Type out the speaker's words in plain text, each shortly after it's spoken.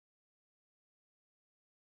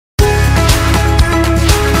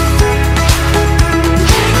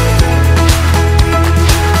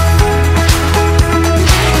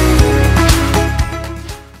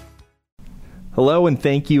Hello, and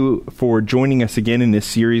thank you for joining us again in this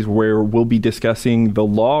series where we'll be discussing the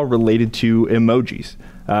law related to emojis.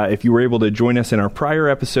 If you were able to join us in our prior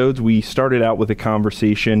episodes, we started out with a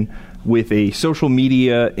conversation with a social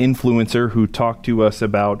media influencer who talked to us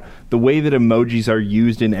about the way that emojis are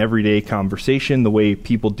used in everyday conversation, the way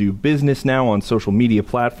people do business now on social media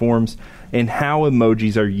platforms, and how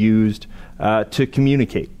emojis are used to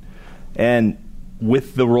communicate. And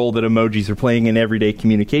with the role that emojis are playing in everyday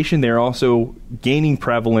communication, they're also gaining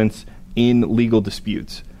prevalence in legal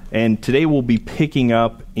disputes. And today we'll be picking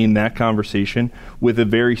up in that conversation with a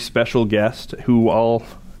very special guest who I'll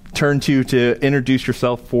turn to introduce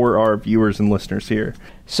yourself for our viewers and listeners here.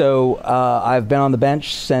 So I've been on the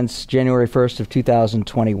bench since January 1st of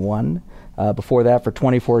 2021. Before that, for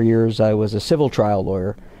 24 years, I was a civil trial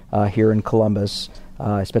lawyer here in Columbus.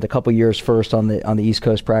 I spent a couple years first on the East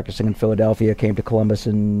Coast practicing in Philadelphia, came to Columbus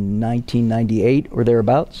in 1998 or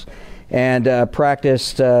thereabouts, and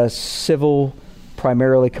practiced civil,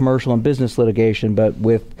 primarily commercial and business litigation, but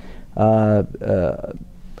with a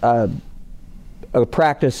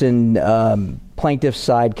practice in plaintiff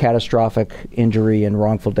side catastrophic injury and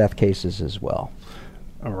wrongful death cases as well.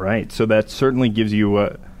 All right. So that certainly gives you,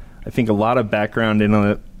 I think, a lot of background in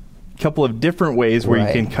a couple of different ways where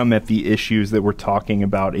you can come at the issues that we're talking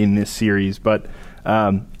about in this series. But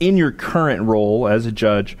in your current role as a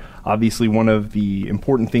judge, obviously one of the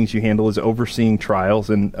important things you handle is overseeing trials,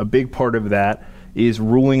 and a big part of that is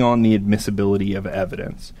ruling on the admissibility of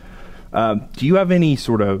evidence. Do you have any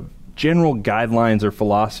sort of general guidelines or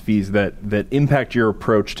philosophies that impact your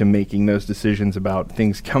approach to making those decisions about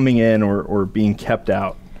things coming in or being kept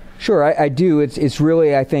out? Sure, I do. It's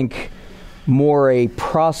really, I think, more a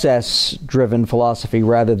process-driven philosophy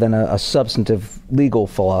rather than a substantive legal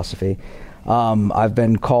philosophy. I've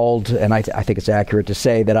been called, and I think it's accurate to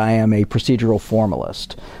say, that I am a procedural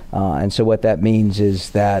formalist. And so what that means is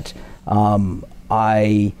that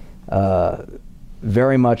I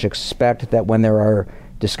very much expect that when there are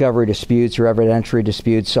discovery disputes or evidentiary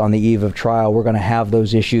disputes on the eve of trial, we're going to have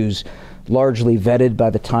those issues largely vetted by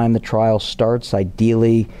the time the trial starts,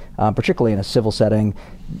 ideally, particularly in a civil setting.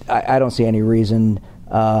 I don't see any reason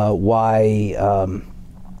why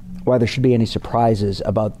there should be any surprises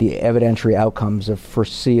about the evidentiary outcomes of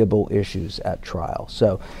foreseeable issues at trial.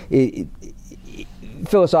 So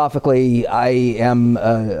philosophically, I am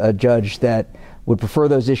a judge that would prefer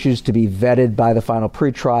those issues to be vetted by the final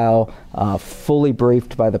pretrial, fully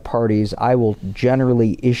briefed by the parties. I will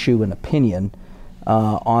generally issue an opinion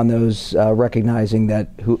on those, recognizing that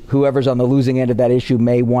whoever's on the losing end of that issue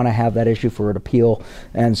may want to have that issue for an appeal,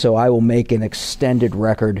 and so I will make an extended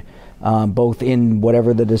record, both in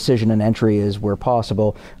whatever the decision and entry is where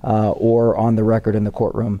possible, or on the record in the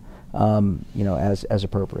courtroom, as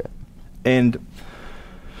appropriate. And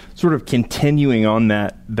sort of continuing on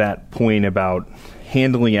that point about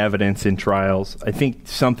handling evidence in trials, I think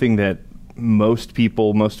something that most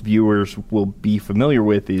viewers will be familiar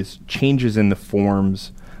with is changes in the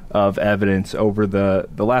forms of evidence over the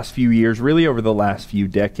last few years, really over the last few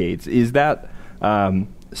decades. Is that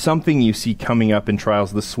something you see coming up in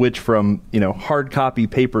trials, the switch from hard copy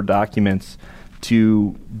paper documents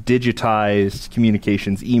to digitized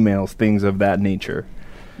communications, emails, things of that nature?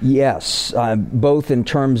 Yes, both in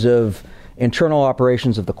terms of internal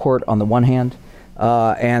operations of the court on the one hand,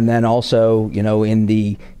 and then also, in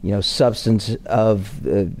the substantive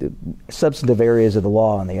areas of the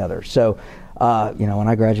law on the other. So, when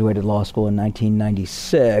I graduated law school in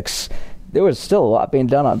 1996, there was still a lot being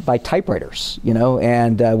done by typewriters,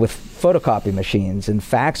 and with photocopy machines and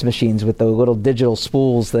fax machines with the little digital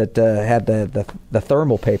spools that had the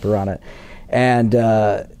thermal paper on it, and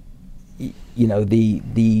the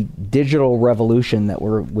digital revolution that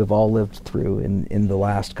we've all lived through in the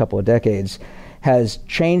last couple of decades has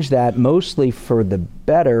changed that mostly for the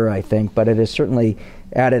better, I think, but it has certainly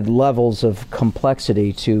added levels of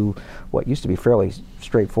complexity to what used to be fairly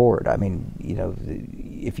straightforward. I mean,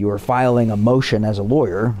 if you were filing a motion as a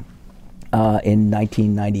lawyer in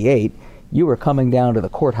 1998, you were coming down to the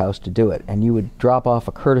courthouse to do it, and you would drop off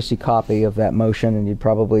a courtesy copy of that motion, and you'd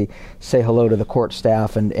probably say hello to the court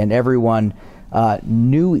staff, and everyone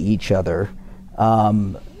knew each other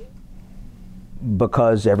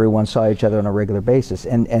because everyone saw each other on a regular basis.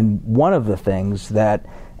 And one of the things that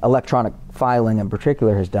electronic filing in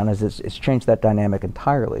particular has done is it's changed that dynamic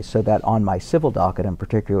entirely, so that on my civil docket in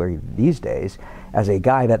particular these days, as a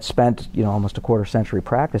guy that spent almost a quarter century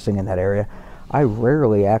practicing in that area, I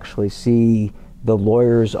rarely actually see the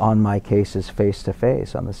lawyers on my cases face to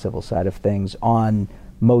face on the civil side of things on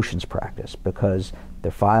motions practice, because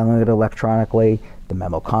they're filing it electronically. The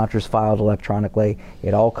memo contra's filed electronically.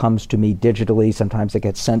 It all comes to me digitally. Sometimes it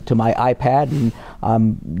gets sent to my iPad, and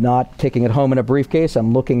I'm not taking it home in a briefcase.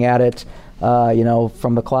 I'm looking at it,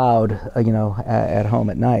 from the cloud, at home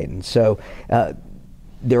at night. And so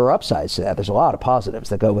there are upsides to that. There's a lot of positives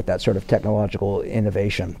that go with that sort of technological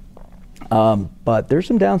innovation. But there's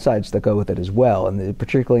some downsides that go with it as well, and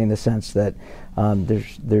particularly in the sense that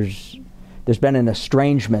there's been an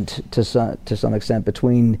estrangement to some extent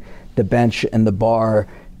between the bench and the bar,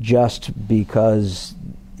 just because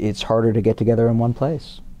it's harder to get together in one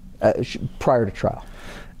place prior to trial.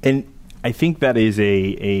 And I think that is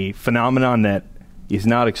a phenomenon that is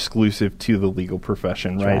not exclusive to the legal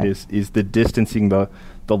profession, right? Is the distancing, the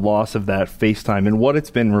loss of that face time, and what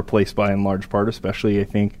it's been replaced by in large part, especially I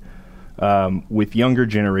think with younger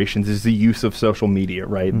generations, is the use of social media,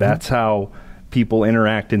 right? Mm-hmm. That's how people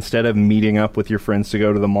interact. Instead of meeting up with your friends to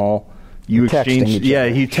go to the mall, you exchange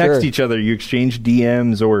each other. You exchange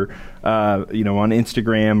DMs or on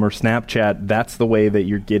Instagram or Snapchat. That's the way that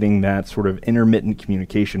you're getting that sort of intermittent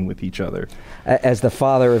communication with each other. As the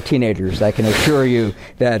father of teenagers, I can assure you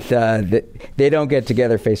that they don't get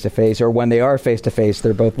together face to face, or when they are face to face,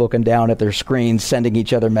 they're both looking down at their screens, sending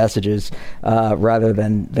each other messages rather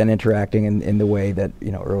than interacting in the way that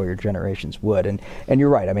earlier generations would. And you're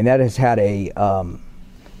right. I mean, that has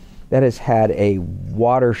had a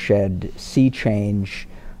watershed sea change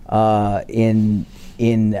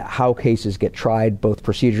in how cases get tried, both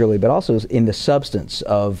procedurally but also in the substance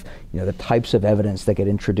of the types of evidence that get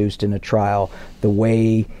introduced in a trial, the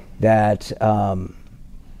way that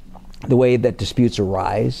disputes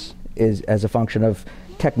arise is as a function of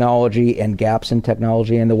technology and gaps in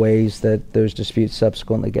technology, and the ways that those disputes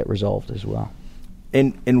subsequently get resolved as well.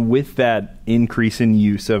 And with that increase in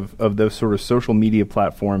use of those sort of social media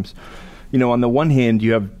platforms, on the one hand,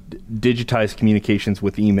 you have digitized communications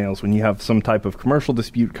with emails. When you have some type of commercial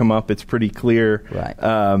dispute come up, it's pretty clear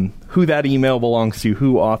who that email belongs to,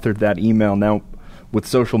 who authored that email. Now, with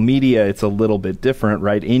social media, it's a little bit different,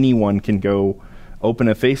 right? Anyone can go open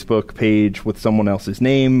a Facebook page with someone else's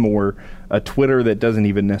name, or a Twitter that doesn't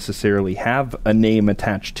even necessarily have a name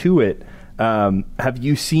attached to it. Have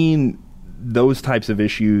you seen those types of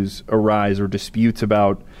issues arise, or disputes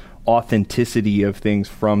about authenticity of things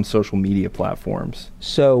from social media platforms?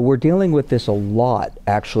 So we're dealing with this a lot,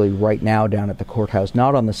 actually, right now down at the courthouse,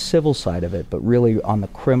 not on the civil side of it, but really on the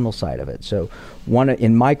criminal side of it. So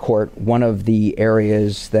in my court, one of the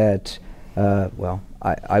areas that,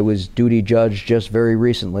 I was duty judge just very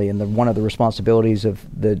recently, and one of the responsibilities of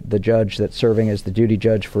the judge that's serving as the duty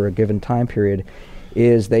judge for a given time period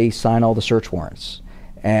is they sign all the search warrants.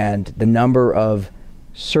 And the number of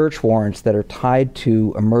search warrants that are tied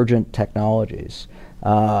to emergent technologies,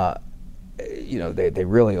 they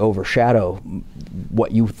really overshadow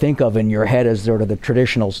what you think of in your head as sort of the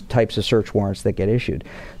traditional types of search warrants that get issued.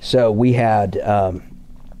 So we had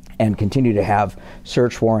and continue to have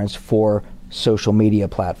search warrants for social media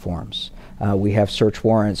platforms. We have search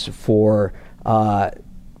warrants for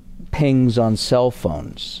pings on cell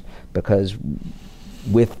phones, because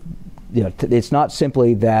it's not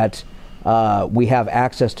simply that we have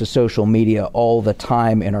access to social media all the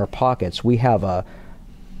time in our pockets. We have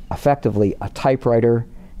effectively a typewriter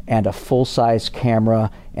and a full-size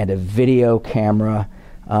camera and a video camera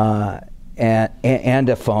and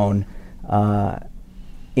a phone and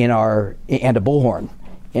a bullhorn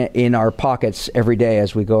in our pockets every day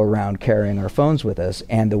as we go around carrying our phones with us.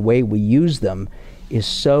 And the way we use them is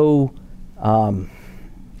so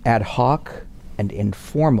ad hoc and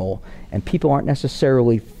informal, and people aren't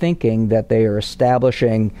necessarily thinking that they are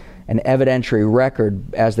establishing an evidentiary record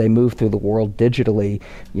as they move through the world digitally,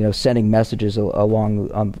 sending messages along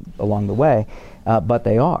the way, but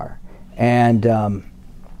they are. And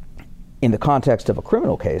in the context of a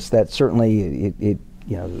criminal case, that certainly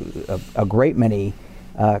a great many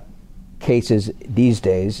cases these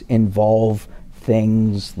days involve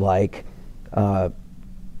things like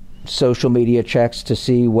social media checks to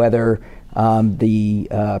see whether the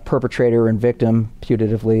perpetrator and victim,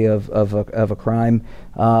 putatively of a crime,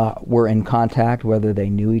 were in contact, whether they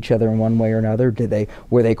knew each other in one way or another.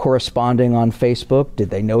 Were they corresponding on Facebook?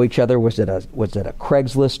 Did they know each other? Was it a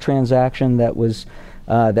Craigslist transaction that was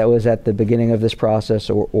at the beginning of this process,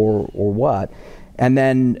 or what? And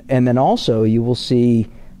then also you will see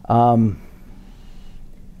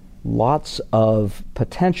lots of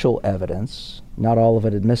potential evidence, not all of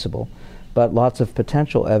it admissible, but lots of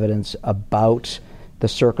potential evidence about the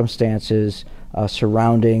circumstances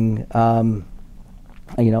surrounding, a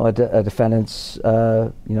defendant's,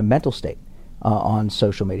 mental state on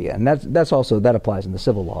social media, and that applies in the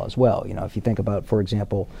civil law as well. If you think about, for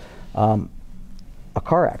example, a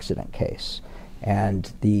car accident case,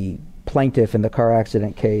 and the plaintiff in the car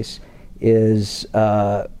accident case is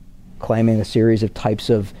claiming a series of types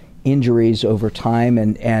of injuries over time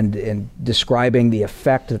and describing the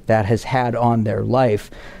effect that has had on their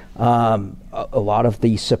life. A lot of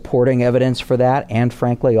the supporting evidence for that, and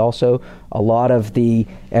frankly also a lot of the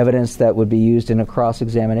evidence that would be used in a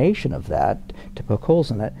cross-examination of that to poke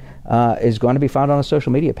holes in it, is going to be found on a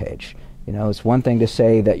social media page. It's one thing to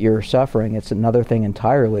say that you're suffering. It's another thing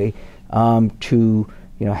entirely to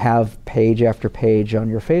have page after page on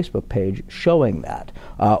your Facebook page showing that,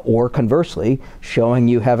 or conversely, showing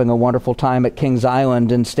you having a wonderful time at Kings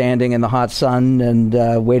Island and standing in the hot sun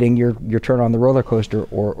and waiting your turn on the roller coaster,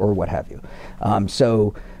 or what have you.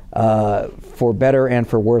 So for better and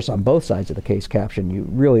for worse on both sides of the case caption, you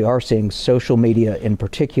really are seeing social media in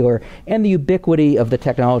particular, and the ubiquity of the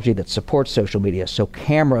technology that supports social media. So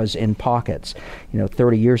cameras in pockets.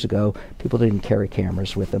 30 years ago, people didn't carry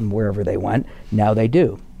cameras with them wherever they went. Now they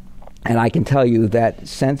do. And I can tell you that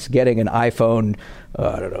since getting an iPhone,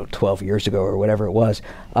 12 years ago or whatever it was,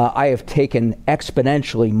 I have taken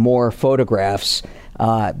exponentially more photographs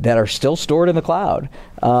that are still stored in the cloud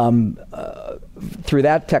through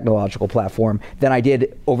that technological platform than I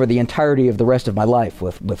did over the entirety of the rest of my life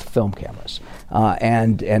with film cameras.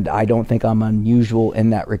 And I don't think I'm unusual in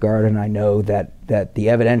that regard, and I know that the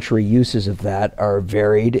evidentiary uses of that are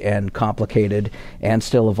varied and complicated and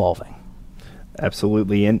still evolving.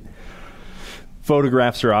 Absolutely. And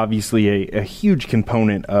photographs are obviously a huge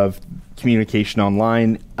component of communication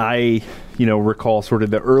online. I, recall sort of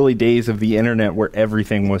the early days of the internet where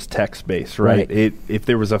everything was text-based, right? If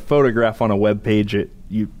there was a photograph on a web page,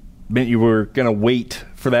 you meant you were going to wait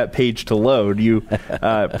for that page to load.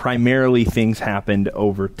 Primarily things happened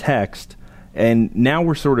over text. And now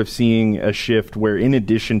we're sort of seeing a shift where, in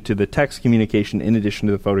addition to the text communication, in addition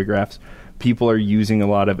to the photographs, people are using a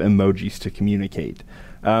lot of emojis to communicate.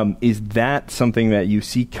 Is that something that you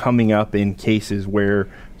see coming up in cases where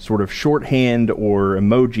sort of shorthand or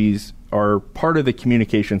emojis are part of the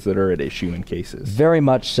communications that are at issue in cases? Very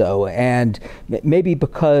much so. And maybe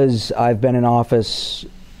because I've been in office,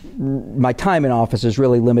 my time in office is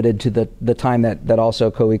really limited to the time that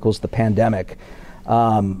also co-equals the pandemic.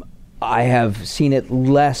 I have seen it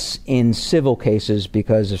less in civil cases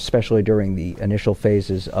because, especially during the initial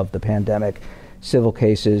phases of the pandemic, civil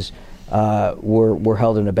cases were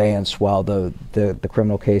held in abeyance while the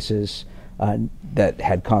criminal cases that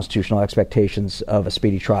had constitutional expectations of a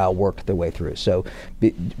speedy trial worked their way through. So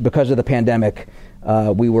because of the pandemic,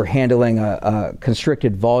 we were handling a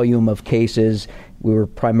constricted volume of cases. We were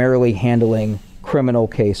primarily handling criminal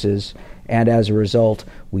cases, and as a result,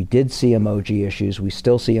 we did see emoji issues. We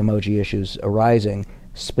still see emoji issues arising,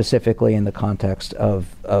 specifically in the context of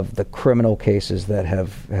the criminal cases that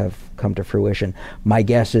have come to fruition. My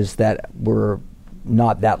guess is that we're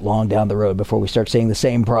not that long down the road before we start seeing the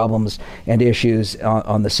same problems and issues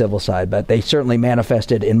on the civil side, but they certainly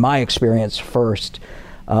manifested, in my experience, first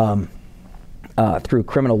through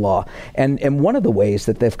criminal law. And one of the ways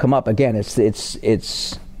that they've come up, again, it's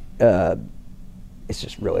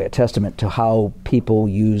just really a testament to how people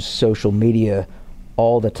use social media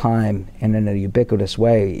all the time and in a ubiquitous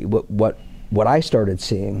way. What I started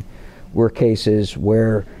seeing were cases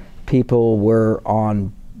where people were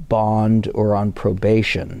on bond or on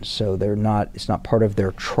probation, so it's not part of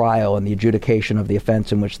their trial and the adjudication of the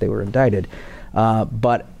offense in which they were indicted,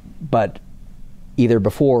 but either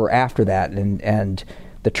before or after that, and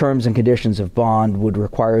the terms and conditions of bond would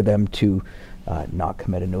require them to not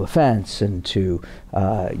commit a new offense and to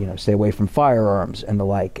stay away from firearms and the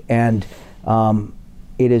like. And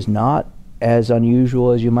it is not as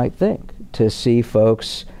unusual as you might think to see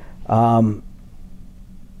folks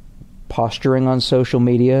posturing on social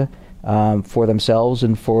media for themselves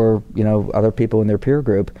and for other people in their peer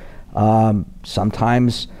group,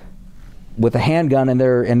 sometimes with a handgun in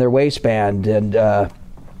their waistband, and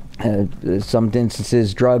some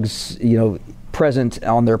instances drugs present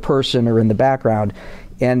on their person or in the background,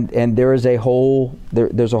 and there's a whole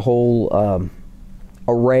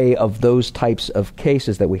array of those types of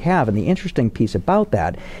cases that we have. And the interesting piece about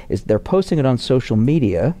that is they're posting it on social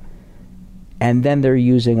media, and then they're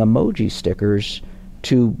using emoji stickers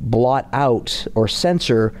to blot out or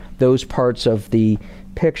censor those parts of the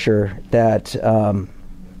picture that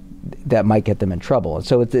might get them in trouble. And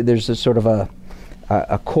so there's a sort of a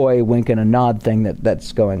coy wink and a nod thing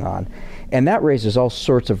that's going on. And that raises all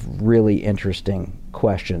sorts of really interesting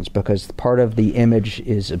questions, because part of the image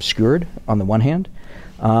is obscured on the one hand,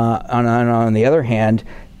 and on the other hand,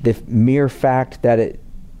 the mere fact that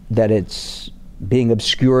it's being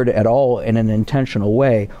obscured at all in an intentional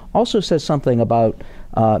way also says something about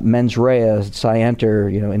mens rea, scienter,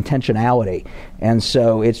 intentionality. And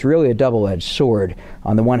so it's really a double-edged sword.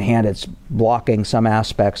 On the one hand, it's blocking some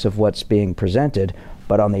aspects of what's being presented,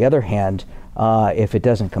 but on the other hand, if it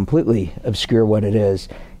doesn't completely obscure what it is,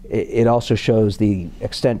 it also shows the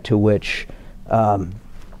extent to which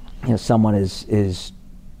someone is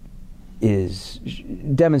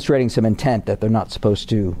demonstrating some intent that they're not supposed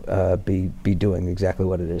to be doing exactly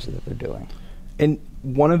what it is that they're doing. And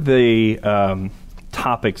one of the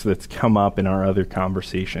topics that's come up in our other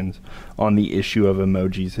conversations on the issue of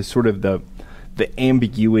emojis is sort of the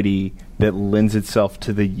ambiguity that lends itself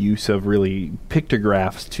to the use of really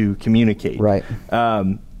pictographs to communicate. Right.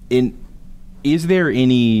 Is there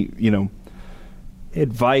any,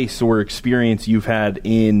 advice or experience you've had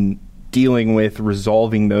in dealing with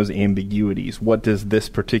resolving those ambiguities? What does this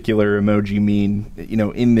particular emoji mean,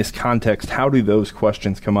 in this context? How do those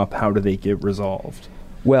questions come up? How do they get resolved?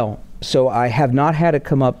 Well, so I have not had it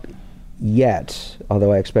come up yet,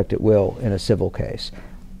 although I expect it will in a civil case.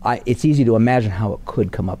 It's easy to imagine how it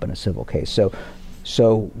could come up in a civil case.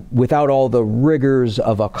 So without all the rigors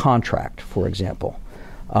of a contract, for example,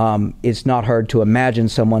 it's not hard to imagine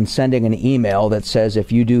someone sending an email that says,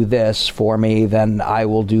 if you do this for me, then I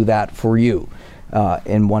will do that for you,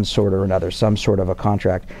 in one sort or another, some sort of a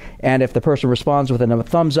contract. And if the person responds with a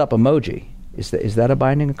thumbs up emoji, is that a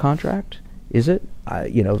binding contract? Is it?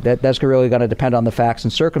 That's really going to depend on the facts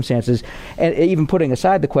and circumstances, and even putting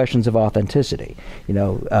aside the questions of authenticity.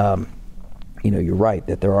 You're right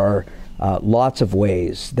that there are lots of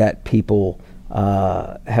ways that people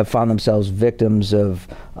have found themselves victims of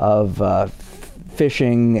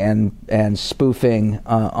phishing and spoofing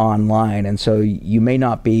online, and so you may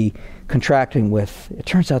not be contracting with. It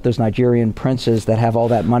turns out those Nigerian princes that have all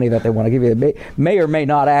that money that they want to give you may or may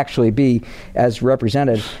not actually be as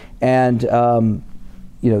represented, and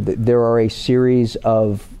there are a series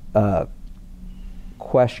of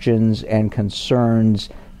questions and concerns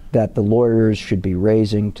that the lawyers should be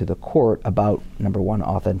raising to the court about, number one,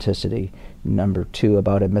 authenticity, number two,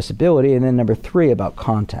 about admissibility, and then number three, about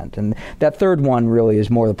content. And that third one really is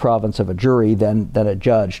more the province of a jury than a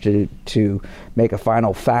judge to make a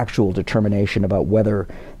final factual determination about whether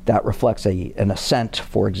that reflects an assent,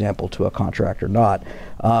 for example, to a contract or not.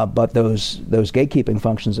 But those gatekeeping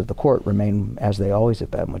functions of the court remain as they always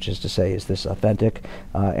have been, which is to say, is this authentic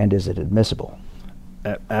and is it admissible?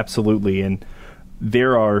 Absolutely. And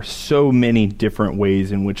there are so many different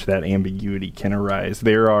ways in which that ambiguity can arise.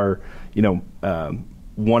 There are,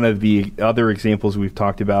 one of the other examples we've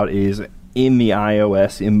talked about is in the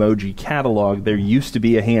iOS emoji catalog, there used to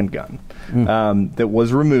be a handgun that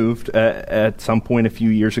was removed at some point a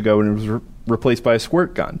few years ago, and it was replaced by a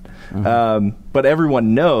squirt gun. But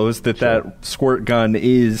everyone knows that that squirt gun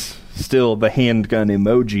is still the handgun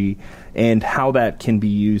emoji, and how that can be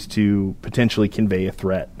used to potentially convey a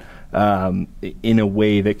threat in a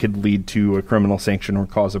way that could lead to a criminal sanction or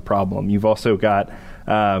cause a problem. You've also got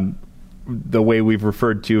the way we've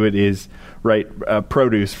referred to it is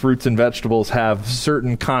produce. Fruits and vegetables have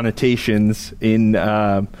certain connotations in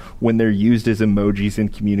when they're used as emojis in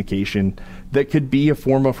communication that could be a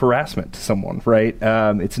form of harassment to someone, right?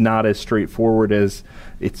 It's not as straightforward as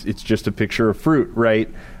it's just a picture of fruit, right?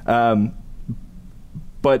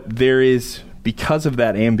 But there is, because of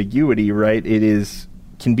that ambiguity, right,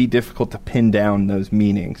 can be difficult to pin down those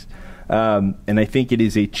meanings. And I think it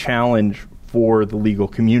is a challenge for the legal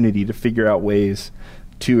community to figure out ways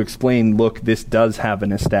to explain, look, this does have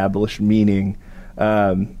an established meaning.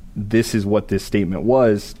 This is what this statement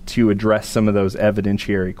was, to address some of those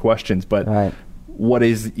evidentiary questions. But what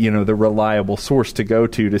is, the reliable source to go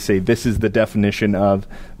to say this is the definition of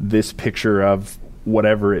this picture of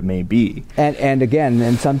whatever it may be. And again,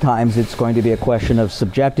 and sometimes it's going to be a question of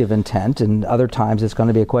subjective intent, and other times it's going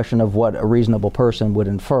to be a question of what a reasonable person would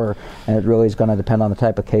infer, and it really is going to depend on the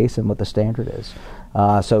type of case and what the standard is.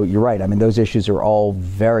 So you're right. I mean, those issues are all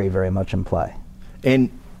very, very much in play.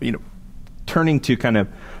 And, turning to kind of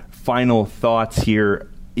final thoughts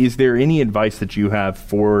here, is there any advice that you have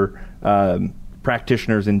for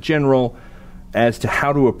practitioners in general as to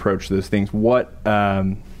how to approach those things? What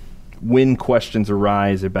when questions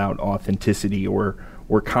arise about authenticity or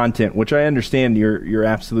content, which I understand you're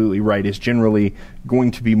absolutely right, is generally going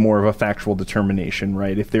to be more of a factual determination,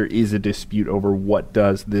 right? If there is a dispute over what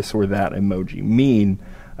does this or that emoji mean,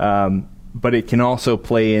 but it can also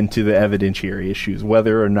play into the evidentiary issues.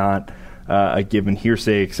 Whether or not a given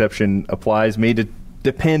hearsay exception applies may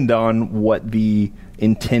depend on what the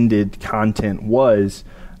intended content was.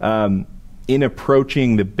 in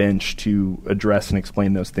approaching the bench to address and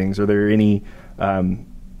explain those things, are there any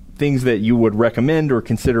things that you would recommend or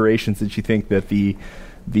considerations that you think that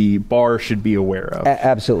the bar should be aware of?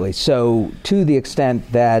 Absolutely. So to the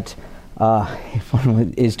extent that if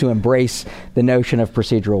one is to embrace the notion of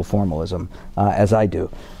procedural formalism, as I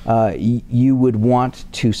do, you would want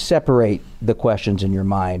to separate the questions in your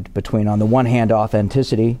mind between, on the one hand,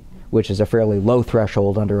 authenticity, which is a fairly low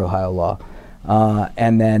threshold under Ohio law,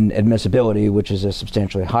 and then admissibility, which is a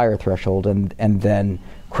substantially higher threshold, and then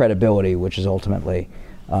credibility, which is ultimately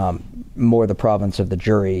more the province of the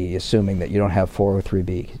jury, assuming that you don't have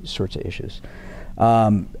 403B sorts of issues.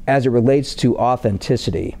 As it relates to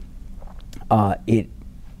authenticity, it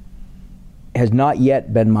has not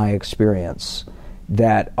yet been my experience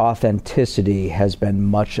that authenticity has been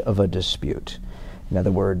much of a dispute. In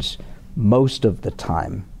other words, most of the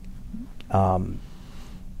time,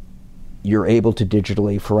 you're able to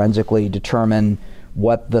digitally, forensically determine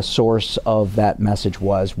what the source of that message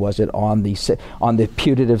was. Was it on the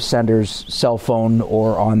putative sender's cell phone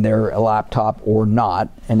or on their laptop or not?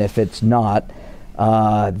 And if it's not,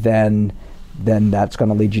 then that's going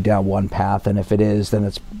to lead you down one path, and if it is, then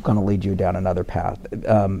it's going to lead you down another path.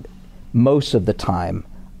 Most of the time,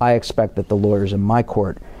 I expect that the lawyers in my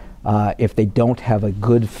court, if they don't have a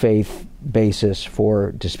good faith basis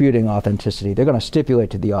for disputing authenticity, they're going to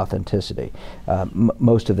stipulate to the authenticity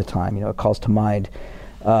most of the time. It calls to mind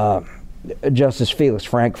Justice Felix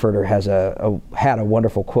Frankfurter had a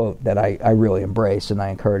wonderful quote that I really embrace, and I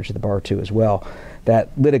encourage the bar to as well, that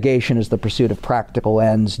litigation is the pursuit of practical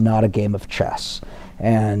ends, not a game of chess.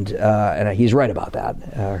 And he's right about that,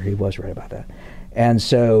 or he was right about that. And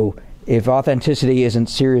so if authenticity isn't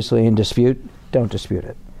seriously in dispute, don't dispute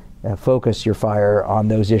it. Focus your fire on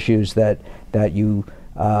those issues that you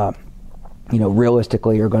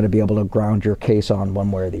realistically are going to be able to ground your case on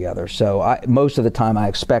one way or the other. So most of the time I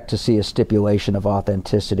expect to see a stipulation of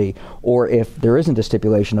authenticity, or if there isn't a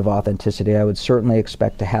stipulation of authenticity, I would certainly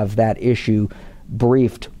expect to have that issue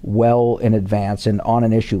briefed well in advance. And on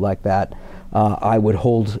an issue like that, I would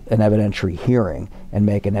hold an evidentiary hearing and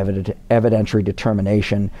make an evidentiary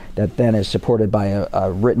determination that then is supported by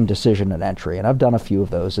a written decision and entry. And I've done a few of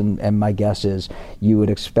those, and my guess is you would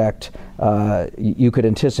expect, you could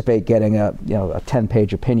anticipate getting a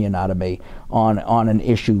 10-page opinion out of me on an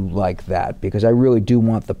issue like that, because I really do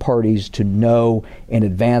want the parties to know in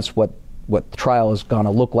advance what the trial is going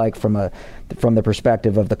to look like from the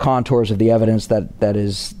perspective of the contours of the evidence that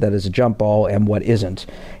is a jump ball and what isn't.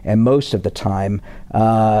 And most of the time,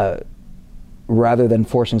 rather than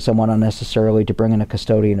forcing someone unnecessarily to bring in a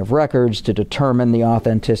custodian of records to determine the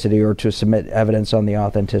authenticity or to submit evidence on the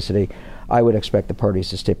authenticity, I would expect the parties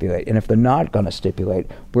to stipulate. And if they're not going to stipulate,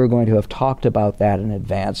 we're going to have talked about that in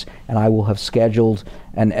advance, and I will have scheduled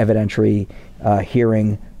an evidentiary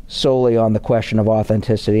hearing solely on the question of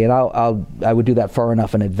authenticity. And I would do that far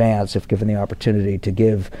enough in advance, if given the opportunity, to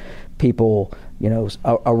give people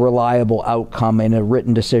a reliable outcome in a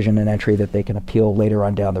written decision and entry that they can appeal later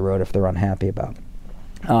on down the road if they're unhappy about.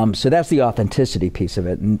 So that's the authenticity piece of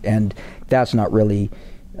it, and that's not really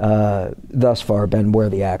thus far been where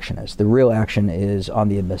the action is. The real action is on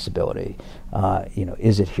the admissibility.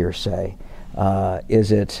 Is it hearsay?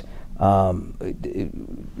 Is it is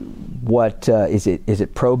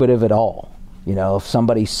it probative at all? If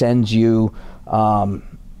somebody sends you an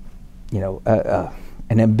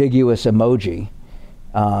ambiguous emoji,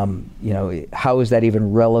 how is that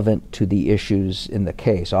even relevant to the issues in the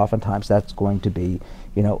case? Oftentimes that's going to be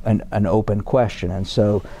an open question. And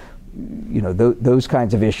so those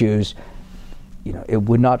kinds of issues, it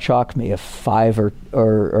would not shock me if 5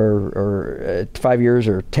 or 5 years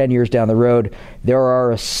or 10 years down the road, there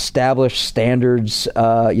are established standards,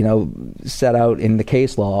 set out in the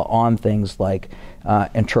case law on things like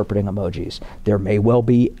interpreting emojis. There may well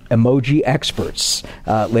be emoji experts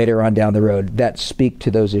later on down the road that speak to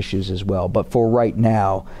those issues as well. But for right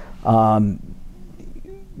now,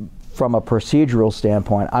 from a procedural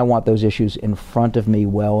standpoint, I want those issues in front of me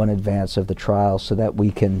well in advance of the trial, so that we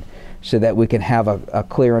can have a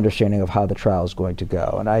clear understanding of how the trial is going to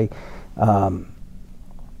go. And I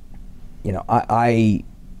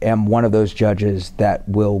am one of those judges that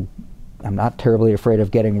I'm not terribly afraid of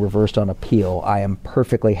getting reversed on appeal. I am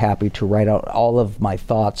perfectly happy to write out all of my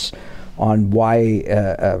thoughts on why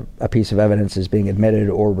a piece of evidence is being admitted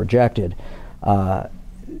or rejected,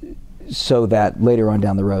 so that later on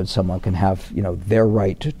down the road someone can have their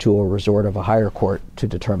right to a resort of a higher court to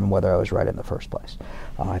determine whether I was right in the first place.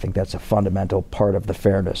 I think that's a fundamental part of the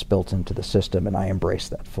fairness built into the system, and I embrace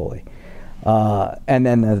that fully. And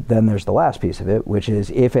then there's the last piece of it, which is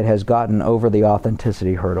if it has gotten over the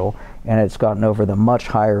authenticity hurdle and it's gotten over the much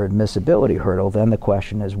higher admissibility hurdle, then the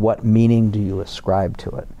question is, what meaning do you ascribe to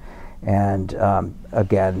it? And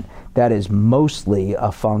again, that is mostly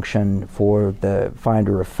a function for the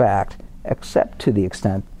finder of fact, except to the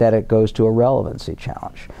extent that it goes to a relevancy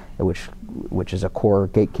challenge, which is a core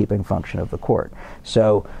gatekeeping function of the court.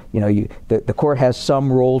 So, the court has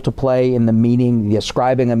some role to play in the meaning, the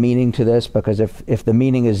ascribing a meaning to this, because if the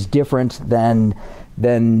meaning is different than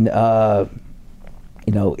a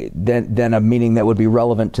meaning that would be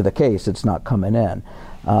relevant to the case, it's not coming in.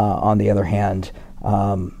 On the other hand,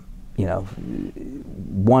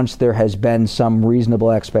 once there has been some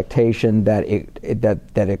reasonable expectation that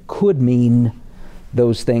it could mean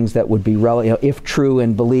those things that would be relevant, if true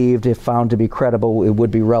and believed, if found to be credible, it would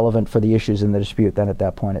be relevant for the issues in the dispute, then at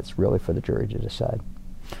that point it's really for the jury to decide.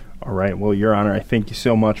 All right. Well, Your Honor, I thank you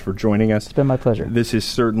so much for joining us. It's been my pleasure. This is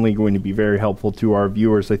certainly going to be very helpful to our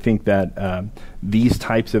viewers. I think that these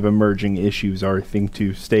types of emerging issues are a thing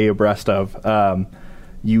to stay abreast of. I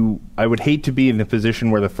would hate to be in the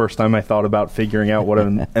position where the first time I thought about figuring out what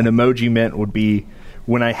an emoji meant would be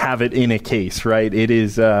when I have it in a case, right? It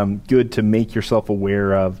is good to make yourself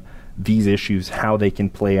aware of these issues, how they can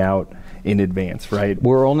play out in advance, right?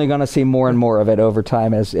 We're only going to see more and more of it over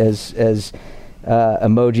time as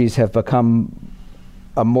emojis have become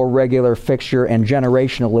a more regular fixture, and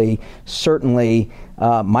generationally, certainly,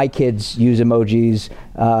 my kids use emojis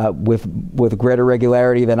with greater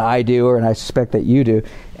regularity than I do, and I suspect that you do.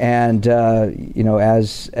 And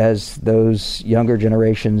as those younger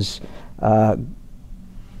generations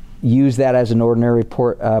use that as an ordinary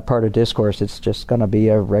part of discourse, it's just going to be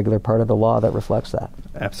a regular part of the law that reflects that.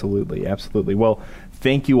 Absolutely, absolutely. Well,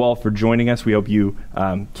 thank you all for joining us. We hope you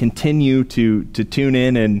continue to tune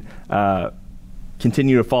in and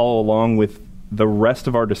continue to follow along with the rest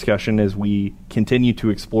of our discussion as we continue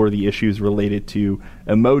to explore the issues related to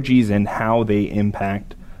emojis and how they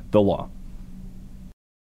impact the law.